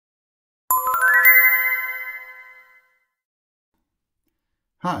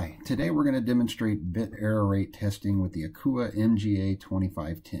Hi, today we're going to demonstrate bit error rate testing with the Aukua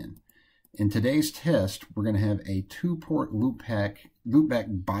MGA2510. In today's test, we're going to have a two-port loopback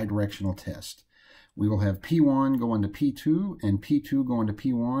bidirectional test. We will have P1 go into P2 and P2 go into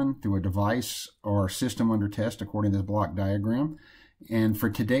P1 through a device or system under test according to the block diagram. And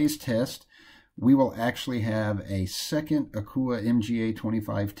for today's test, we will actually have a second Aukua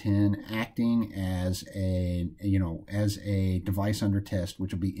MGA2510 acting as a device under test,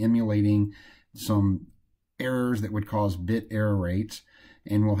 which will be emulating some errors that would cause bit error rates.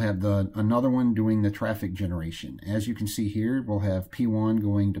 And we'll have another one doing the traffic generation. As you can see here, we'll have P1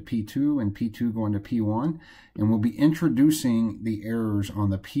 going to P2 and P2 going to P1. And we'll be introducing the errors on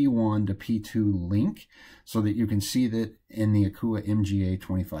the P1 to P2 link so that you can see that in the Aukua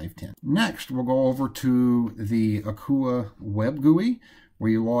MGA2510. Next, we'll go over to the Aukua web GUI where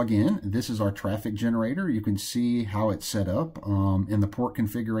you log in. This is our traffic generator. You can see how it's set up in the port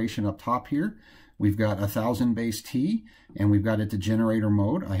configuration up top here. We've got 1000 base T, and we've got it to generator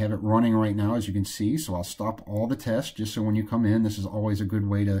mode. I have it running right now, as you can see, so I'll stop all the tests just so when you come in, this is always a good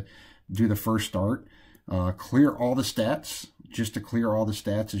way to do the first start. Clear all the stats, just to clear all the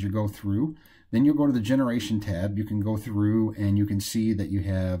stats as you go through. Then you'll go to the generation tab. You can go through and you can see that you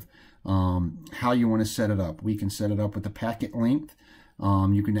have how you want to set it up. We can set it up with the packet length.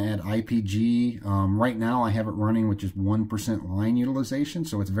 You can add IPG. Right now I have it running with just 1% line utilization,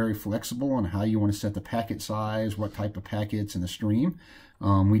 so it's very flexible on how you want to set the packet size, what type of packets in the stream.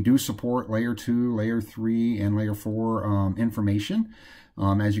 We do support layer 2, layer 3, and layer 4 information.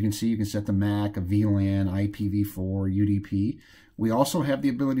 As you can see, you can set the MAC, a VLAN, IPv4, UDP. We also have the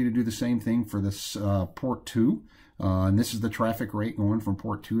ability to do the same thing for this port 2. And this is the traffic rate going from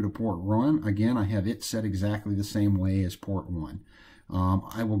port 2 to port 1. Again, I have it set exactly the same way as port 1.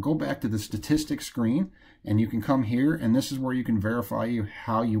 I will go back to the statistics screen, and you can come here, and this is where you can verify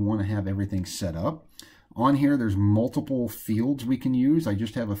how you want to have everything set up. On here, there's multiple fields we can use. I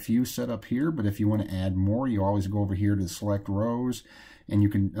just have a few set up here, but if you want to add more, you always go over here to the select rows, and you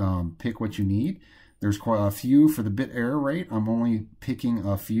can pick what you need. There's quite a few for the bit error rate. I'm only picking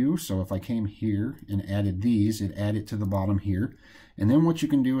a few, so if I came here and added these, it added to the bottom here. And then what you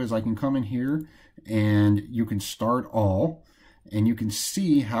can do is I can come in here, and you can start all. And you can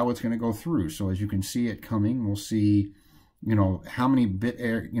see how it's going to go through. So as you can see it coming, we'll see, how many bit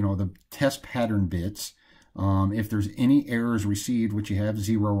error, the test pattern bits. If there's any errors received, which you have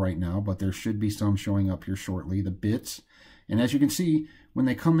 0 right now, but there should be some showing up here shortly, the bits. And as you can see, when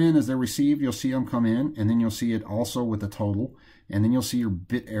they come in as they're received, you'll see them come in, and then you'll see it also with the total, and then you'll see your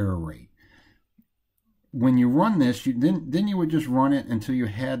bit error rate. When you run this, then you would just run it until you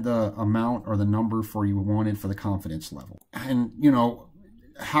had the amount or the number for you wanted for the confidence level. And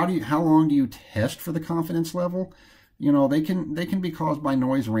how long do you test for the confidence level? They can be caused by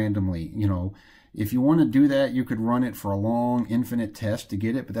noise randomly. If you want to do that, you could run it for a long infinite test to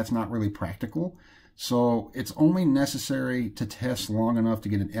get it, but that's not really practical. So it's only necessary to test long enough to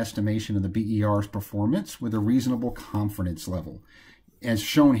get an estimation of the BER's performance with a reasonable confidence level. As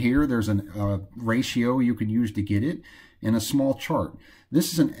shown here, there's a ratio you can use to get it and a small chart.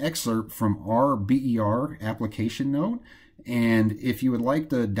 This is an excerpt from our BER application note. And if you would like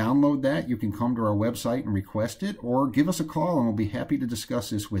to download that, you can come to our website and request it, or give us a call and we'll be happy to discuss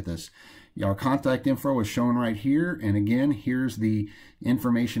this with us. Our contact info is shown right here. And again, here's the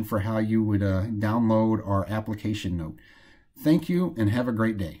information for how you would download our application note. Thank you and have a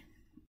great day.